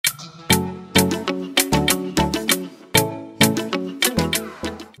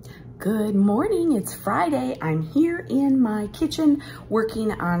Good morning, it's Friday. I'm here in my kitchen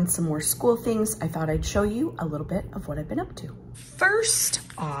working on some more school things. I thought I'd show you a little bit of what I've been up to. First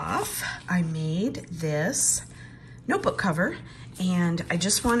off, I made this notebook cover and I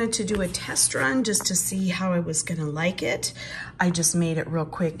just wanted to do a test run just to see how I was gonna like it. I just made it real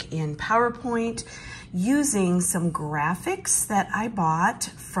quick in PowerPoint using some graphics that I bought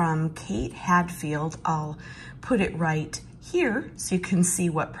from Kate Hadfield. I'll put it right here so you can see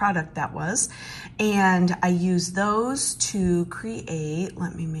what product that was. And I use those to create,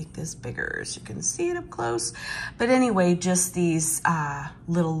 let me make this bigger so you can see it up close. But anyway, just these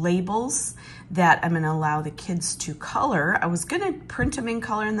little labels that I'm gonna allow the kids to color. I was gonna print them in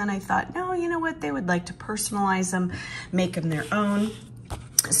color and then I thought, no, you know what? They would like to personalize them, make them their own.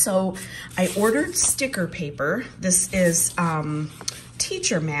 So I ordered sticker paper. This is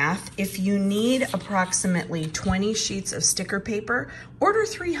teacher math. If you need approximately 20 sheets of sticker paper, order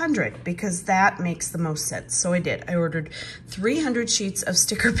 300 because that makes the most sense. So I did. I ordered 300 sheets of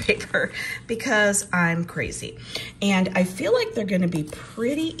sticker paper because I'm crazy. And I feel like they're going to be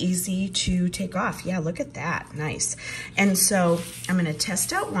pretty easy to take off. Yeah, look at that. Nice. And so I'm going to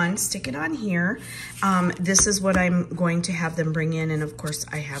test out one, stick it on here. This is what I'm going to have them bring in. And of course,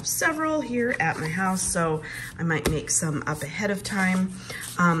 I have several here at my house, so I might make some up ahead of time.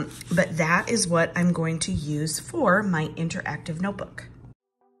 But that is what I'm going to use for my interactive notebook.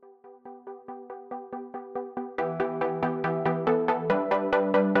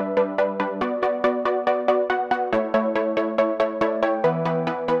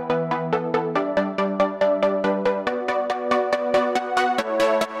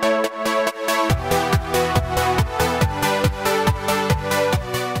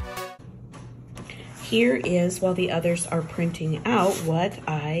 Here is, while the others are printing out, what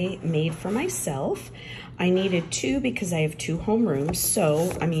I made for myself. I needed two because I have two homerooms.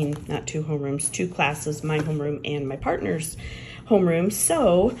 So, I mean, not two homerooms, two classes, my homeroom and my partner's homeroom.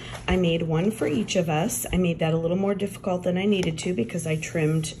 So I made one for each of us. I made that a little more difficult than I needed to because I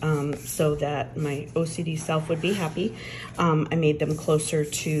trimmed so that my OCD self would be happy. I made them closer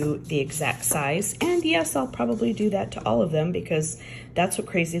to the exact size. And yes, I'll probably do that to all of them because that's what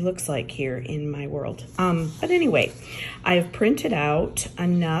crazy looks like here in my world. But anyway, I've printed out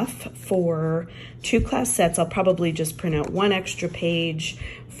enough for 2 class sets. I'll probably just print out 1 extra page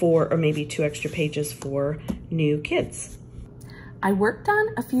for, or maybe 2 extra pages for new kids. I worked on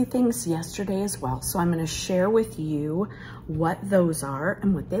a few things yesterday as well, so I'm going to share with you what those are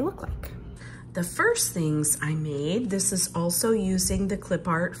and what they look like. The first things I made, this is also using the clip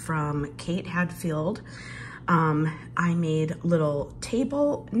art from Kate Hadfield. I made little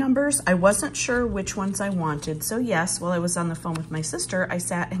table numbers. I wasn't sure which ones I wanted, so yes, while I was on the phone with my sister, I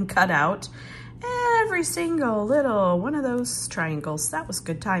sat and cut out every single little one of those triangles. That was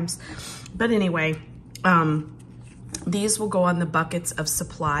good times. But anyway, these will go on the buckets of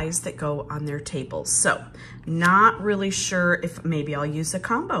supplies that go on their tables. So not really sure if maybe I'll use a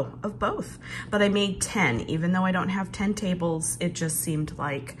combo of both, but I made 10. Even though I don't have 10 tables, it just seemed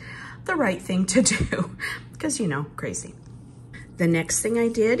like the right thing to do because, you know, crazy. The next thing I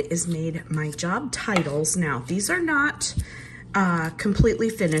did is made my job titles. Now, these are not completely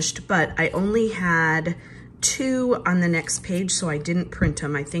finished, but I only had 2 on the next page, so I didn't print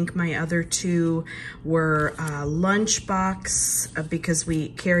them. I think my other 2 were lunchbox, because we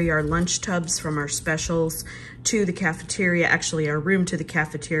carry our lunch tubs from our specials to the cafeteria, actually our room to the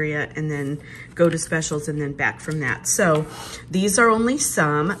cafeteria, and then go to specials and then back from that. So these are only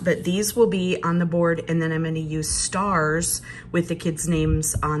some, but these will be on the board, and then I'm going to use stars with the kids'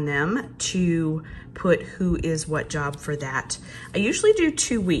 names on them to put who is what job for that. I usually do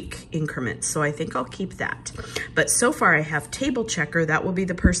 2-week increments, so I think I'll keep that. But so far I have table checker. That will be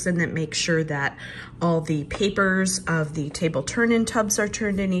the person that makes sure that all the papers of the table turn-in tubs are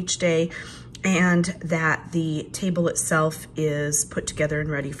turned in each day, and that the table itself is put together and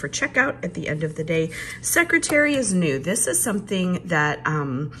ready for checkout at the end of the day. Secretary is new. This is something that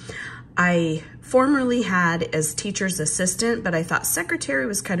I formerly had as teacher's assistant, but I thought secretary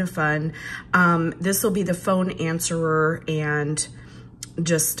was kind of fun. This will be the phone answerer, and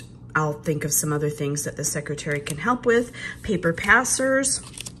just I'll think of some other things that the secretary can help with. Paper passers.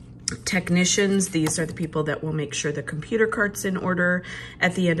 Technicians, these are the people that will make sure the computer cart's in order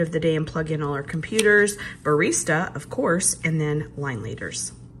at the end of the day and plug in all our computers. Barista, of course, and then line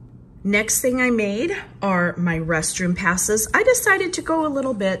leaders. Next thing I made are my restroom passes. I decided to go a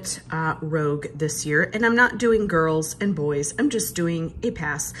little bit rogue this year, and I'm not doing girls and boys. I'm just doing a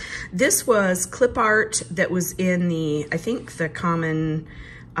pass. This was clip art that was in the, I think the common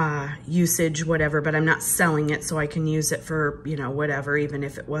usage, whatever, but I'm not selling it, so I can use it for, you know, whatever, even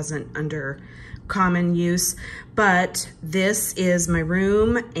if it wasn't under common use. But this is my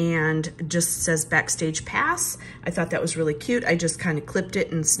room and just says Backstage Pass. I thought that was really cute. I just kind of clipped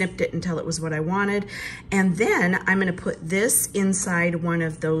it and snipped it until it was what I wanted. And then I'm gonna put this inside one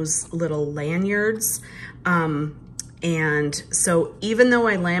of those little lanyards. And so even though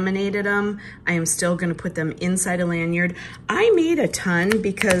I laminated them, I am still gonna put them inside a lanyard. I made a ton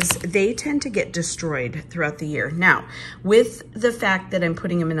because they tend to get destroyed throughout the year. Now, with the fact that I'm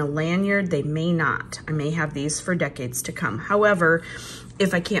putting them in a lanyard, they may not. I may have these for decades to come. However,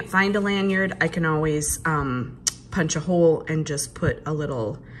 if I can't find a lanyard, I can always punch a hole and just put a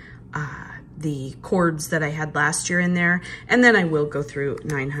little, the cords that I had last year in there, and then I will go through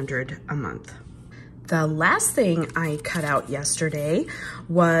 900 a month. The last thing I cut out yesterday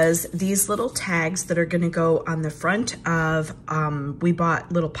was these little tags that are gonna go on the front of, we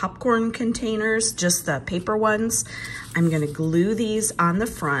bought little popcorn containers, just the paper ones. I'm gonna glue these on the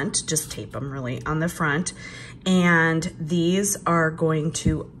front, just tape them really on the front. And these are going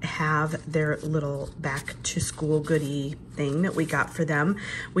to have their little back to school goodie thing that we got for them.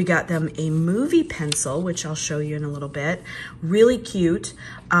 We got them a movie pencil, which I'll show you in a little bit. Really cute.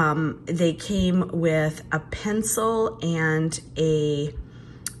 They came with a pencil and a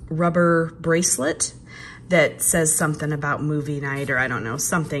rubber bracelet that says something about movie night, or I don't know,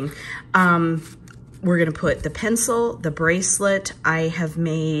 something. We're gonna put the pencil, the bracelet. I have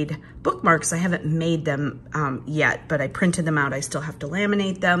made bookmarks. I haven't made them yet, but I printed them out. I still have to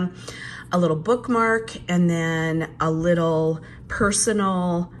laminate them. A little bookmark, and then a little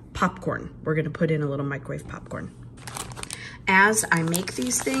personal popcorn. We're gonna put in a little microwave popcorn. As I make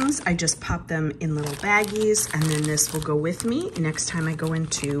these things, I just pop them in little baggies, and then this will go with me next time I go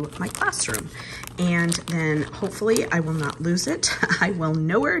into my classroom. And then hopefully I will not lose it. I will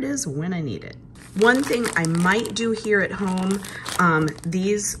know where it is when I need it. One thing I might do here at home,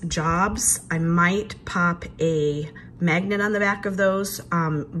 these jobs, I might pop a magnet on the back of those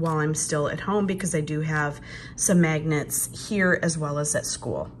while I'm still at home, because I do have some magnets here as well as at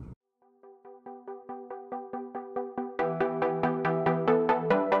school.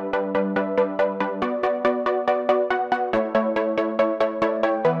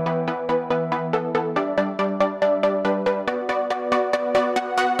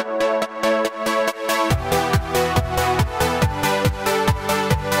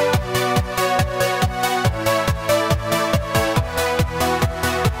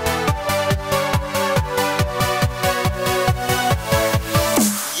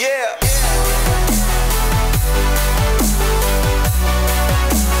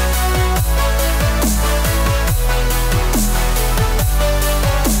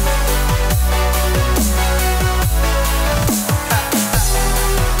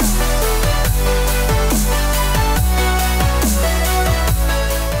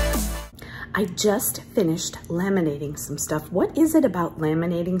 I just finished laminating some stuff. What is it about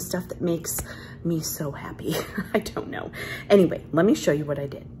laminating stuff that makes me so happy? I don't know. Anyway, let me show you what I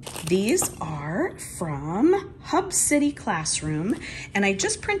did. These are from Hub City Classroom, and I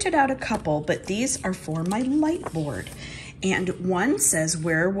just printed out a couple, but these are for my light board. And one says,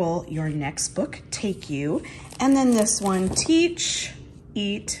 "Where will your next book take you?" And then this one, "Teach,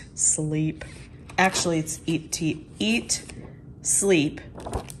 eat, sleep." Actually, it's eat, sleep,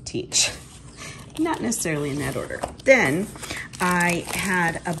 teach. Not necessarily in that order. Then I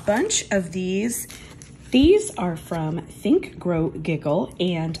had a bunch of these. These are from Think, Grow, Giggle,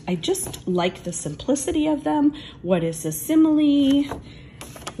 and I just like the simplicity of them. What is a simile?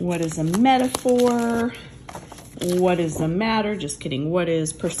 What is a metaphor? What is a matter? Just kidding. What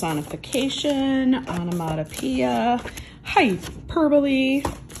is personification? Onomatopoeia, hyperbole,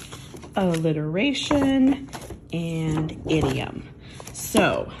 alliteration, and idiom.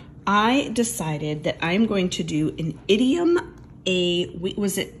 So I decided that I'm going to do an idiom, I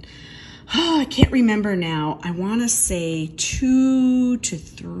can't remember now. I want to say 2 to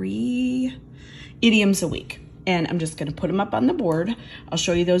 3 idioms a week. And I'm just going to put them up on the board. I'll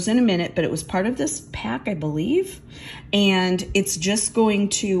show you those in a minute, but it was part of this pack, I believe. And it's just going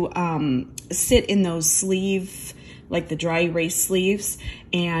to sit in those sleeves, like the dry erase sleeves,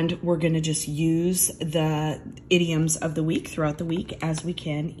 and we're gonna just use the idioms of the week throughout the week as we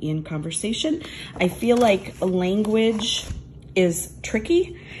can in conversation. I feel like language is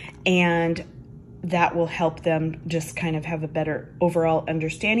tricky, and that will help them just kind of have a better overall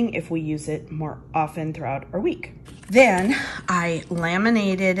understanding if we use it more often throughout our week. Then I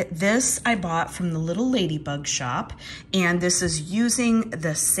laminated this. I bought from the Little Ladybug shop, and this is using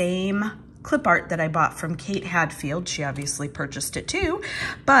the same clip art that I bought from Kate Hadfield. She obviously purchased it too,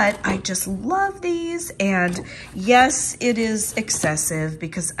 but I just love these. And yes, it is excessive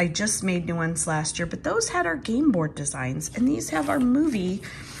because I just made new ones last year, but those had our game board designs and these have our movie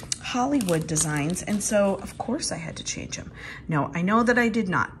Hollywood designs. And so of course I had to change them. No, I know that I did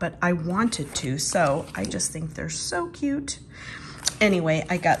not, but I wanted to. So I just think they're so cute. Anyway,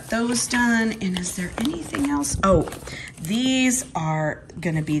 I got those done. And is there anything else? Oh, these are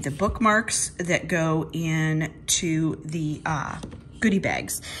gonna be the bookmarks that go into the goodie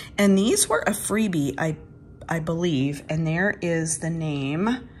bags. And these were a freebie, I believe. And there is the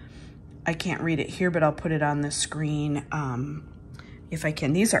name. I can't read it here, but I'll put it on the screen if I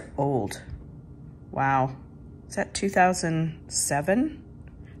can. These are old. Wow. Is that 2007?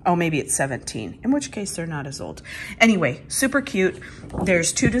 Oh, maybe it's 17, in which case they're not as old. Anyway, super cute.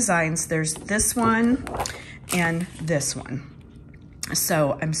 There's two designs. There's this one and this one.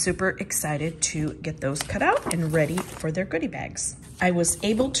 So I'm super excited to get those cut out and ready for their goodie bags. I was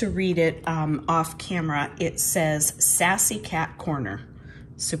able to read it off camera. It says Sassy Cat Corner.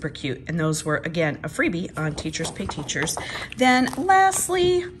 Super cute. And those were, again, a freebie on Teachers Pay Teachers. Then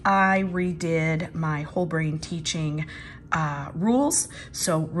lastly, I redid my whole brain teaching rules.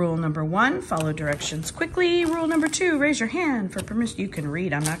 So rule number 1, follow directions quickly. Rule number 2, raise your hand for permission. You can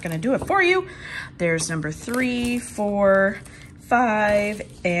read. I'm not going to do it for you. There's number 3, 4, 5,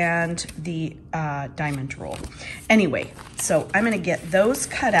 and the diamond rule. Anyway, so I'm going to get those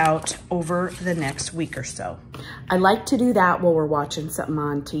cut out over the next week or so. I like to do that while we're watching something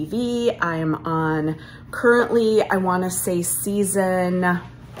on TV. I am on currently, I want to say season,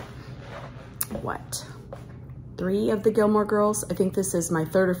 what? 3 of the Gilmore Girls. I think this is my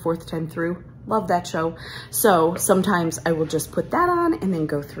 3rd or 4th time through. Love that show. So sometimes I will just put that on and then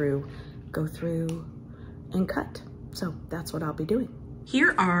go through and cut. So that's what I'll be doing.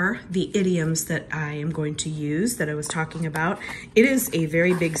 Here are the idioms that I am going to use that I was talking about. It is a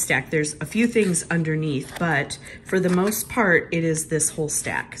very big stack. There's a few things underneath, but for the most part, it is this whole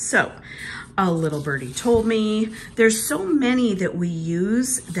stack. So, a little birdie told me. There's so many that we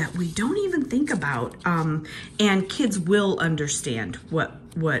use that we don't even think about, and kids will understand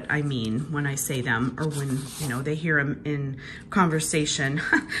what I mean when I say them, or when, you know, they hear them in conversation.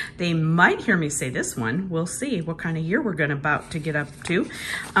 They might hear me say this one. We'll see what kind of year we're about to get up to.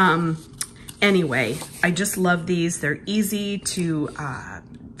 Anyway, I just love these. They're easy to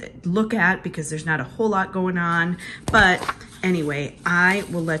look at because there's not a whole lot going on, but anyway, I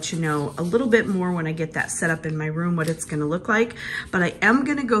will let you know a little bit more when I get that set up in my room, what it's gonna look like. But I am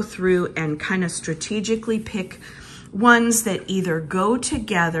gonna go through and kind of strategically pick ones that either go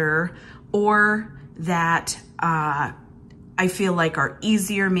together or that I feel like are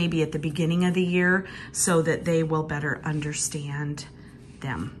easier maybe at the beginning of the year so that they will better understand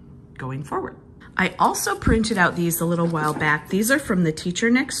them going forward. I also printed out these a little while back. These are from the Teacher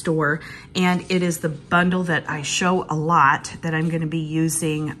Next Door, and it is the bundle that I show a lot that I'm going to be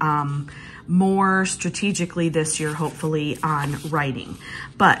using more strategically this year, hopefully, on writing.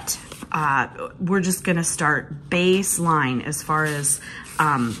 But we're just going to start baseline as far as,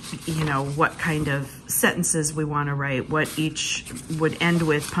 you know, what kind of sentences we want to write, what each would end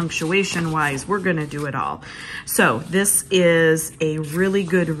with punctuation-wise. We're going to do it all. So this is a really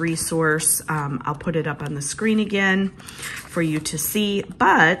good resource. I'll put it up on the screen again for you to see,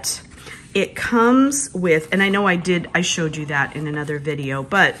 but it comes with, and I know I showed you that in another video,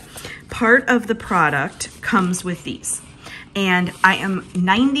 but part of the product comes with these. And I am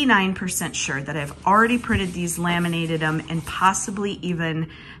 99% sure that I've already printed these, laminated them, and possibly even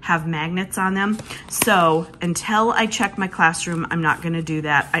have magnets on them. So until I check my classroom, I'm not gonna do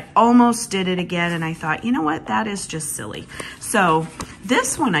that. I almost did it again and I thought, you know what, that is just silly. So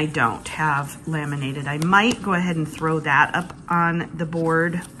this one I don't have laminated. I might go ahead and throw that up on the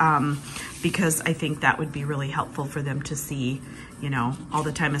board because I think that would be really helpful for them to see, you know, all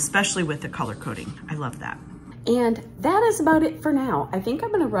the time, especially with the color coding. I love that. And that is about it for now. I think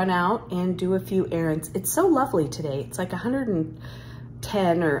I'm gonna run out and do a few errands. It's so lovely today. It's like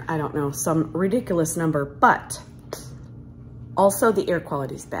 110 or I don't know, some ridiculous number, but also the air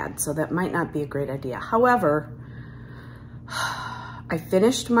quality is bad, so that might not be a great idea. However, I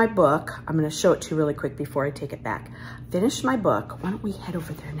finished my book. I'm gonna show it to you really quick before I take it back. Finished my book. Why don't we head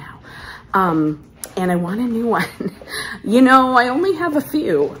over there now? And I want a new one. You know, I only have a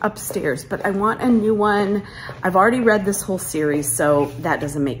few upstairs, but I want a new one. I've already read this whole series, so that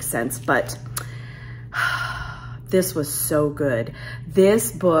doesn't make sense, but This was so good.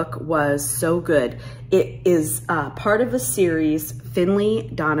 This book was so good. It is part of a series. Finley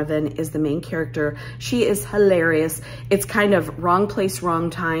Donovan is the main character. She is hilarious. It's kind of wrong place, wrong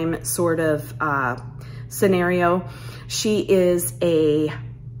time sort of scenario. She is a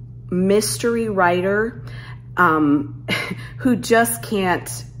mystery writer who just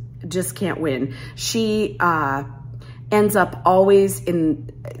can't win. She ends up always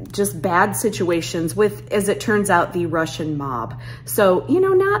in just bad situations with, as it turns out, the Russian mob. So, you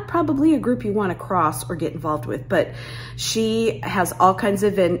know, not probably a group you want to cross or get involved with, but she has all kinds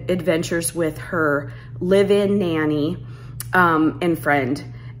of adventures with her live-in nanny and friend,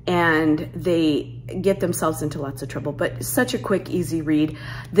 and they get themselves into lots of trouble, but such a quick, easy read.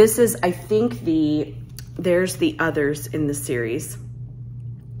 This is, I think, there's the others in the series.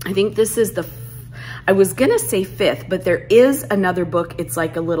 I think this is I was gonna say 5th, but there is another book. It's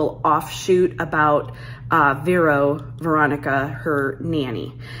like a little offshoot about Veronica, her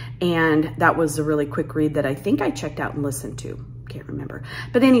nanny. And that was a really quick read that I think I checked out and listened to. Can't remember.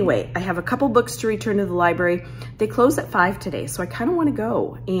 But anyway, I have a couple books to return to the library. They close at 5 today, so I kind of want to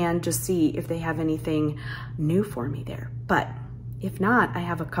go and just see if they have anything new for me there. But if not, I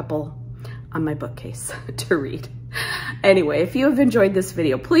have a couple on my bookcase to read. Anyway, if you have enjoyed this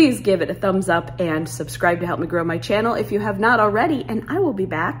video, please give it a thumbs up and subscribe to help me grow my channel if you have not already. And I will be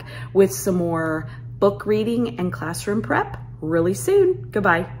back with some more book reading and classroom prep really soon.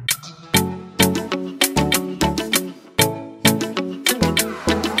 Goodbye.